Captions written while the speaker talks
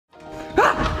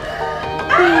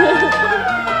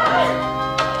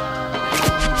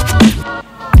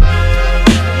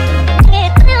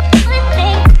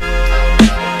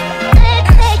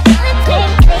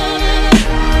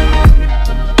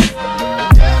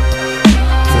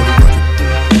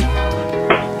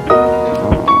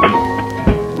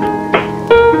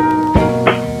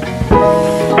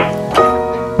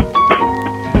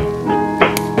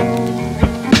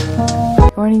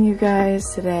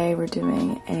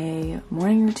a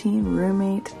morning routine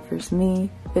roommate versus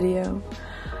me video.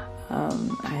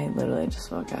 I literally just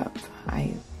woke up.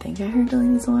 I think I heard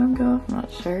Delaney's alarm go off, I'm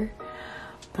not sure.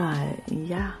 But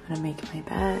yeah, I'm gonna make my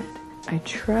bed. I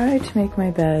try to make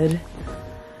my bed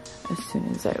as soon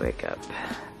as I wake up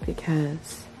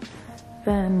because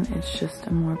then it's just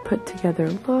a more put together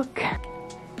look.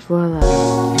 Voila.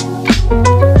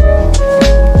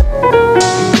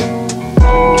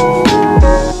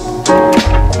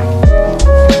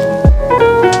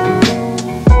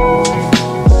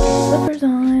 Slippers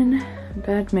on,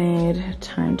 bed made,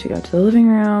 time to go to the living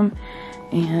room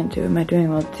and do my doing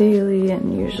well daily,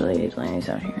 and usually Delaney's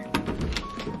out here.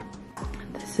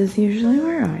 This is usually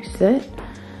where I sit,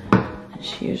 and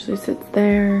she usually sits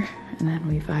there, and then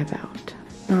we vibe out.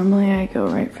 Normally I go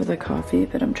right for the coffee,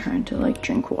 but I'm trying to like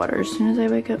drink water as soon as I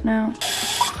wake up now.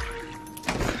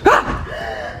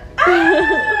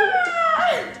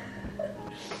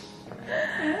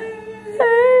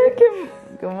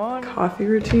 Come on. Coffee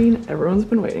routine everyone's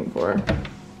been waiting for.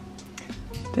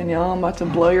 Danielle, I'm about to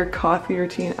blow your coffee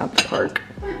routine out the park.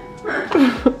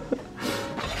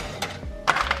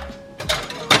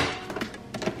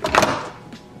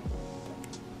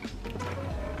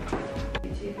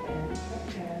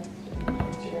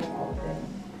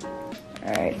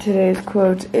 Alright, today's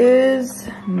quote is,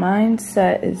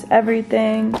 mindset is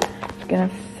everything. I'm gonna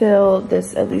fill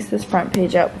this, at least this front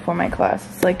page out before my class.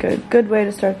 It's like a good way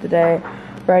to start the day.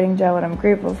 Writing down what I'm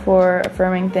grateful for,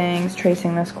 affirming things,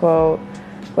 tracing this quote.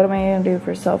 What am I gonna do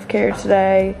for self-care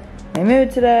today? My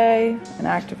mood today, an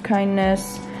act of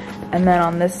kindness. And then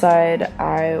on this side,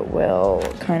 I will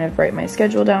kind of write my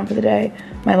schedule down for the day.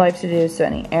 My life to do, so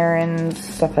any errands,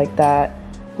 stuff like that.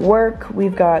 Work,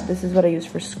 we've got, this is what I use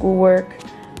for schoolwork.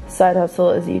 Side hustle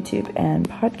is YouTube and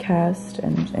podcast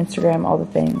and Instagram, all the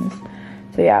things.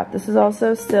 So yeah, this is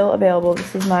also still available.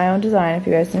 This is my own design, if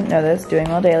you guys didn't know this. Doing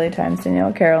Well Daily times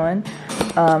Danielle Carolan.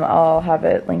 I'll have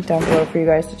it linked down below for you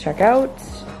guys to check out.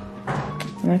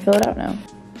 I'm gonna fill it out now.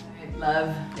 Alright,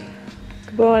 love.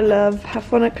 Goodbye, love. Have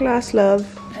fun at class, love.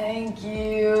 Thank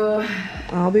you.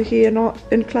 I'll be here, not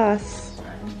in class.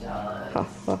 I'm jealous. Ha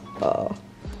ha ha.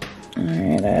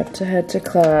 Alright, I have to head to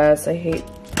class. I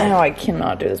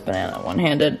cannot do this banana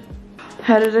one-handed.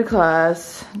 Headed to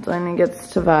class. Delaney gets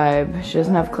to vibe. She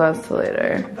doesn't have class till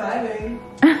later. Vibing.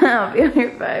 I'll be on your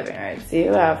vibing. Alright, see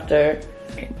you after.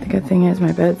 The good thing is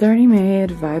my bed's already made.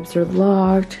 Vibes are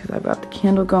locked. I've got the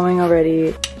candle going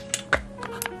already.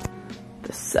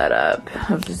 The setup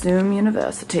of Zoom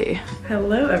University.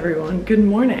 Hello, everyone. Good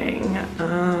morning.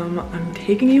 I'm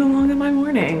taking you along in my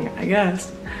morning, I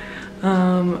guess.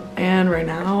 And right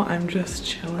now I'm just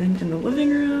chilling in the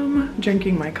living room,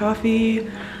 drinking my coffee.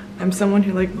 I'm someone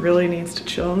who like really needs to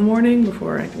chill in the morning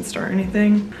before I can start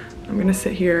anything. I'm gonna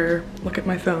sit here, look at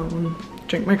my phone,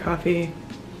 drink my coffee,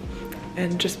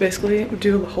 and just basically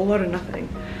do a whole lot of nothing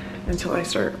until I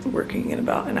start working in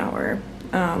about an hour.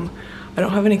 I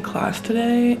don't have any class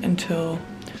today until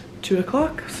 2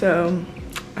 o'clock, so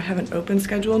I have an open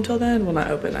schedule until then. Well, not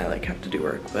open, I like have to do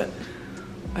work, but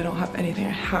I don't have anything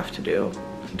I have to do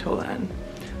until then.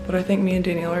 But I think me and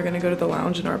Danielle are gonna go to the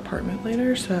lounge in our apartment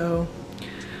later, so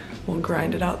we'll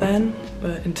grind it out then.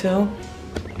 But until,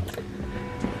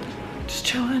 just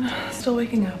chilling, still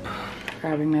waking up.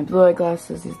 Grabbing my blue eye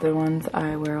glasses. These are the ones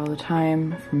I wear all the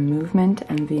time from Movement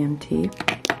and VMT.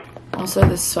 Also,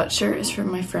 this sweatshirt is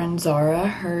from my friend Zara.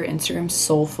 Her Instagram's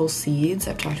Soulful Seeds.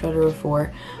 I've talked about her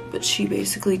before, but she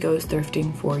basically goes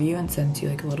thrifting for you and sends you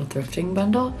like a little thrifting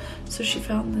bundle. So she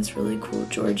found this really cool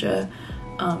Georgia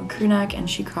crew neck and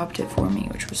she cropped it for me,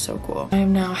 which was so cool. I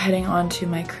am now heading on to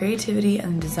my creativity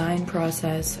and design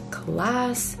process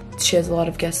class. She has a lot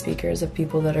of guest speakers of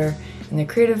people that are in the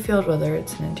creative field, whether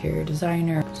it's an interior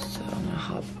designer. So I'm gonna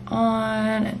hop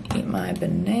on and eat my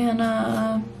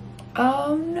banana.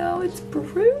 Oh no, it's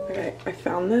brewed. Okay, I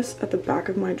found this at the back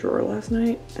of my drawer last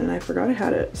night and I forgot I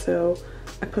had it, so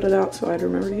I put it out so I'd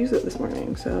remember to use it this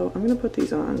morning. So I'm gonna put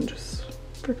these on just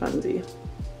for funsies.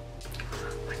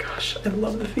 Gosh, I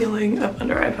love the feeling of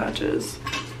under eye patches.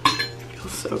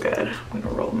 Feels so good. I'm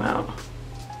gonna roll them out.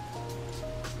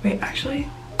 Wait, actually,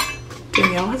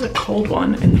 Danielle has a cold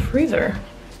one in the freezer.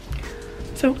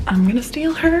 So I'm gonna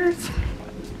steal hers.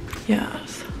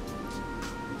 Yes.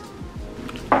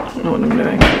 I don't know what I'm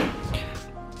doing.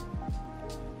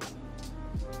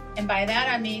 And by that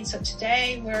I mean, so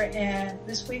today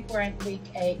this week we're in week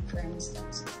 8, for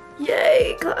instance.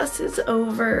 Yay, class is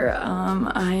over.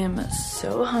 I am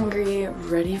so hungry,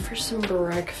 ready for some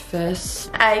breakfast.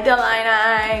 Hi,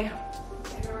 Delaney.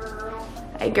 Hey, girl.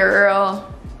 Hey,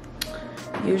 girl.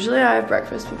 Usually I have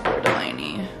breakfast before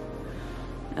Delaney,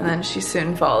 and then she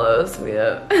soon follows.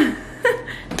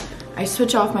 I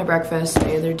switch off my breakfast.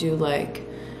 I either do like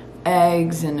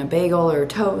eggs and a bagel or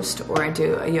toast, or I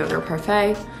do a yogurt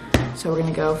parfait. So we're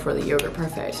gonna go for the yogurt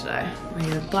parfait today. We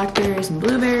have blackberries and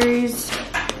blueberries,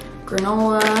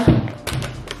 granola,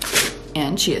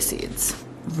 and chia seeds.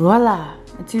 Voila!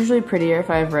 It's usually prettier if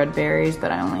I have red berries,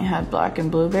 but I only had black and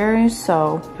blueberries.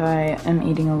 So if I am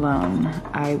eating alone,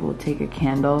 I will take a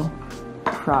candle,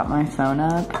 prop my phone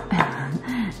up,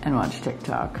 and watch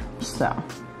TikTok. So.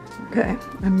 Okay,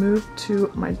 I moved to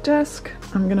my desk.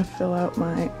 I'm gonna fill out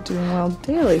my Doing Well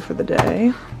daily for the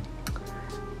day.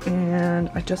 And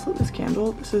I just lit this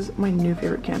candle. This is my new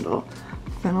favorite candle,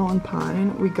 Fennel and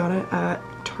Pine. We got it at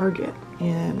Target,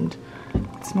 and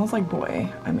it smells like boy.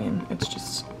 I mean, it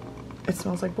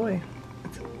smells like boy.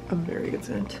 It's a very good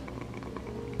scent.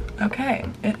 Okay,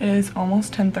 it is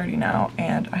almost 10:30 now,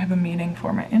 and I have a meeting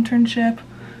for my internship.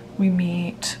 We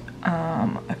meet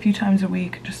a few times a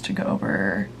week just to go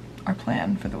over our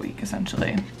plan for the week,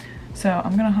 essentially. So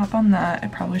I'm gonna hop on that.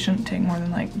 It probably shouldn't take more than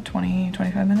like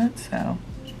 20-25 minutes, so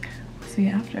see you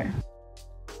after.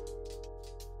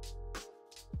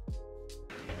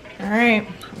 All right,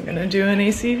 I'm gonna do an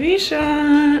ACV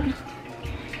shot.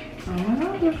 Oh my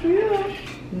God, good for you.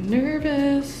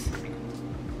 Nervous.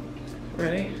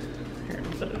 Ready? Here,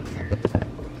 I'll put it in here.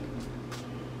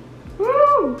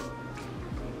 Woo!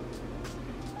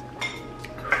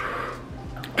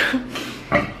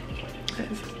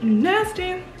 That is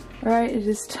nasty. All right, it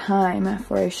is time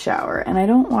for a shower, and I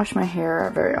don't wash my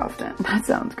hair very often. That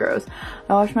sounds gross.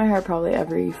 I wash my hair probably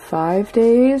every 5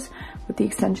 days. With the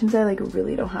extensions, I like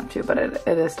really don't have to, but it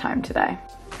is time today.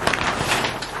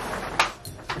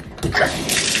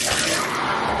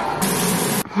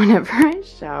 Whenever I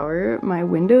shower, my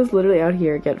windows literally out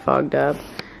here get fogged up,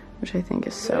 which I think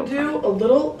is so fun. Do a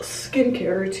little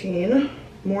skincare routine,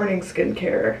 morning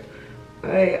skincare.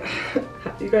 I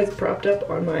have you guys propped up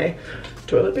on my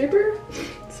toilet paper,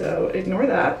 so ignore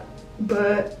that.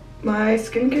 But my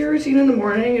skincare routine in the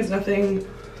morning is nothing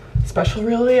special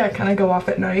really. I kind of go off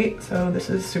at night, so this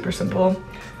is super simple.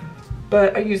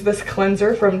 But I use this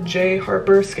cleanser from J.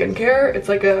 Harper Skincare. It's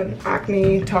like an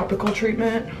acne topical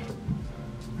treatment.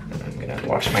 And I'm gonna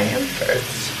wash my hands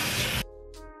first.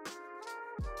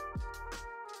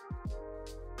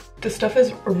 This stuff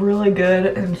is really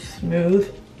good and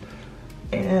smooth,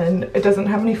 and it doesn't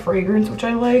have any fragrance, which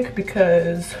I like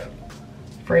because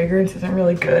fragrance isn't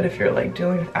really good if you're like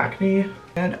dealing with acne.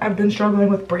 And I've been struggling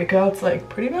with breakouts like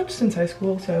pretty much since high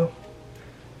school, so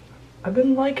I've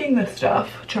been liking this stuff,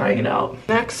 trying it out.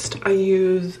 Next, I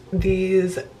use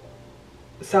these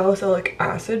salicylic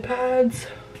acid pads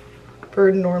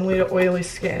for normally oily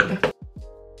skin.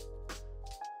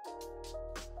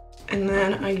 And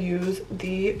then I use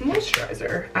the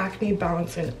moisturizer, Acne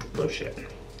Balancing Lotion.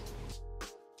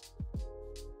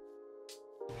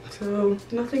 So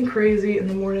nothing crazy in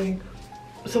the morning.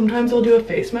 Sometimes I'll do a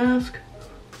face mask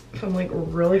if I'm like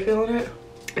really feeling it.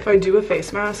 If I do a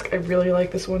face mask, I really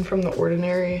like this one from The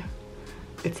Ordinary.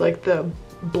 It's like the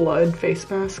blood face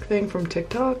mask thing from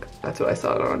TikTok. That's what I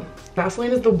saw it on.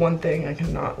 Vaseline is the one thing I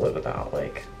cannot live without.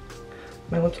 Like,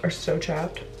 my lips are so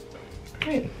chapped.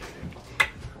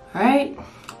 All right,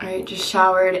 I just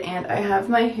showered, and I have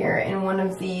my hair in one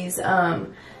of these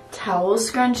towel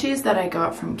scrunchies that I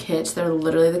got from Kitsch. They're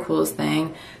literally the coolest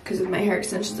thing, because with my hair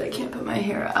extensions I can't put my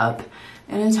hair up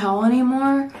in a towel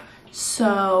anymore.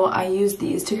 So I use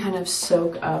these to kind of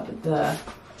soak up the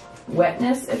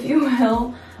wetness, if you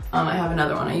will. I have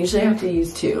another one. I usually have to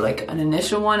use two, like an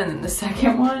initial one and then the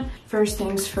second one. First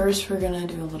things first, we're gonna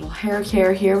do a little hair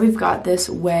care here. We've got this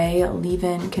Way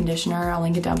leave-in conditioner. I'll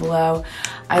link it down below.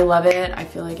 I love it. I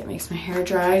feel like it makes my hair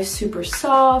dry super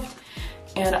soft,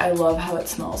 and I love how it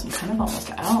smells. I'm kind of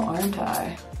almost out, aren't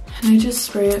I? And I just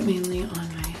spray it mainly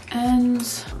on my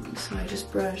ends. So I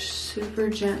just brush super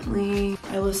gently.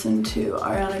 I listened to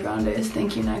Ariana Grande's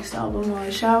Thank You Next album while I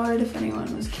showered, if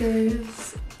anyone was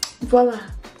curious. Voila.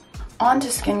 On to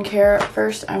skincare.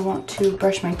 First, I want to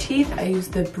brush my teeth. I use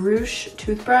the Brush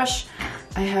toothbrush.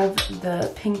 I have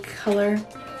the pink color.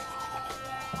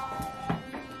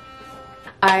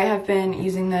 I have been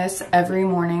using this every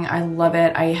morning. I love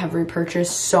it. I have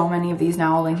repurchased so many of these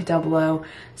now. I'll link it down below.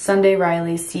 Sunday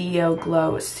Riley CEO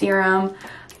Glow Serum.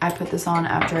 I put this on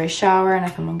after I shower, and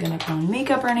if I'm gonna put on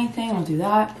makeup or anything, I'll do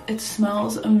that. It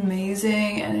smells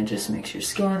amazing, and it just makes your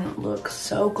skin look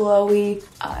so glowy.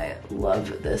 I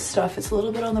love this stuff. It's a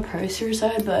little bit on the pricier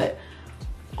side, but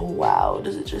wow,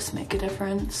 does it just make a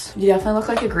difference. You definitely look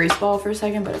like a grease ball for a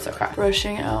second, but it's okay.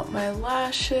 Brushing out my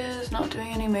lashes, not doing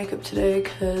any makeup today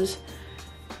because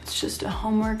it's It's just a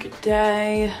homework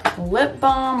day. Lip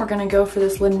balm, we're gonna go for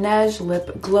this Laneige Lip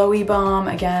Glowy Balm.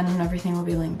 Again, everything will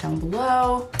be linked down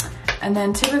below. And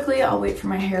then typically I'll wait for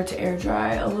my hair to air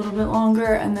dry a little bit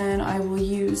longer, and then I will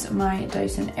use my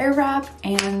Dyson Airwrap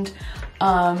and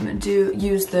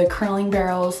use the curling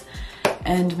barrels,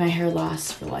 and my hair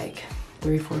lasts for like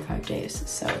 3, 4, 5 days.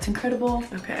 So it's incredible.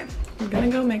 Okay, I'm gonna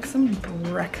go make some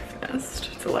breakfast.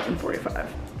 It's 11:45.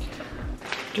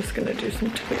 Just gonna do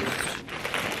some toast.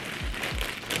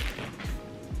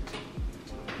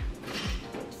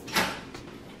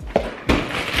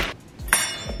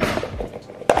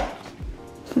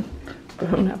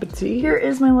 Bon appetit. Here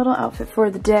is my little outfit for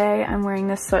the day. I'm wearing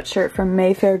this sweatshirt from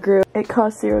Mayfair Group. It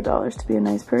costs $0 to be a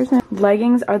nice person.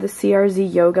 Leggings are the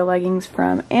CRZ yoga leggings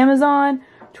from Amazon.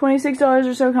 $26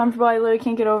 are so comfortable, I literally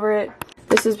can't get over it.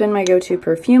 This has been my go-to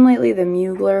perfume lately, the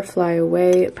Mugler Fly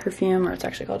Away perfume, or it's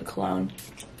actually called a cologne.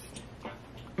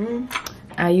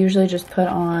 I usually just put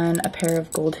on a pair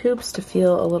of gold hoops to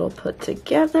feel a little put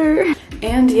together.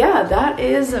 And yeah, that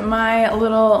is my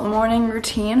little morning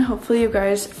routine. Hopefully you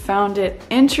guys found it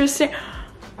interesting.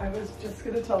 I was just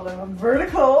gonna tell them I'm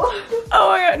vertical. Oh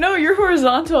my god, no, you're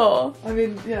horizontal. I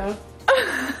mean, yeah.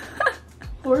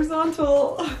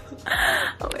 Horizontal.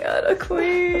 Oh my god, a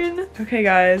queen. Okay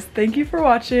guys, thank you for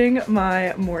watching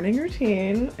my morning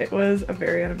routine. It was a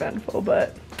very uneventful,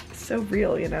 but so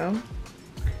real, you know?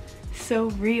 So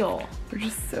real. We're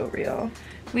just so real.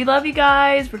 We love you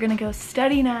guys. We're gonna go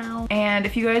study now. And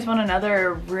if you guys want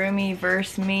another roomy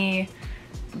versus me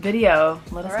video,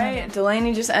 let us know. Alright,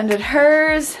 Delaney just ended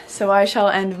hers, so I shall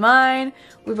end mine.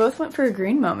 We both went for a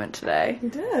green moment today. We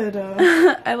did.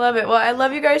 I love it. Well, I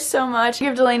love you guys so much.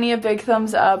 Give Delaney a big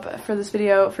thumbs up for this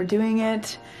video, for doing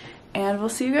it. And we'll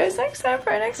see you guys next time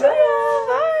for our next video.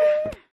 Bye!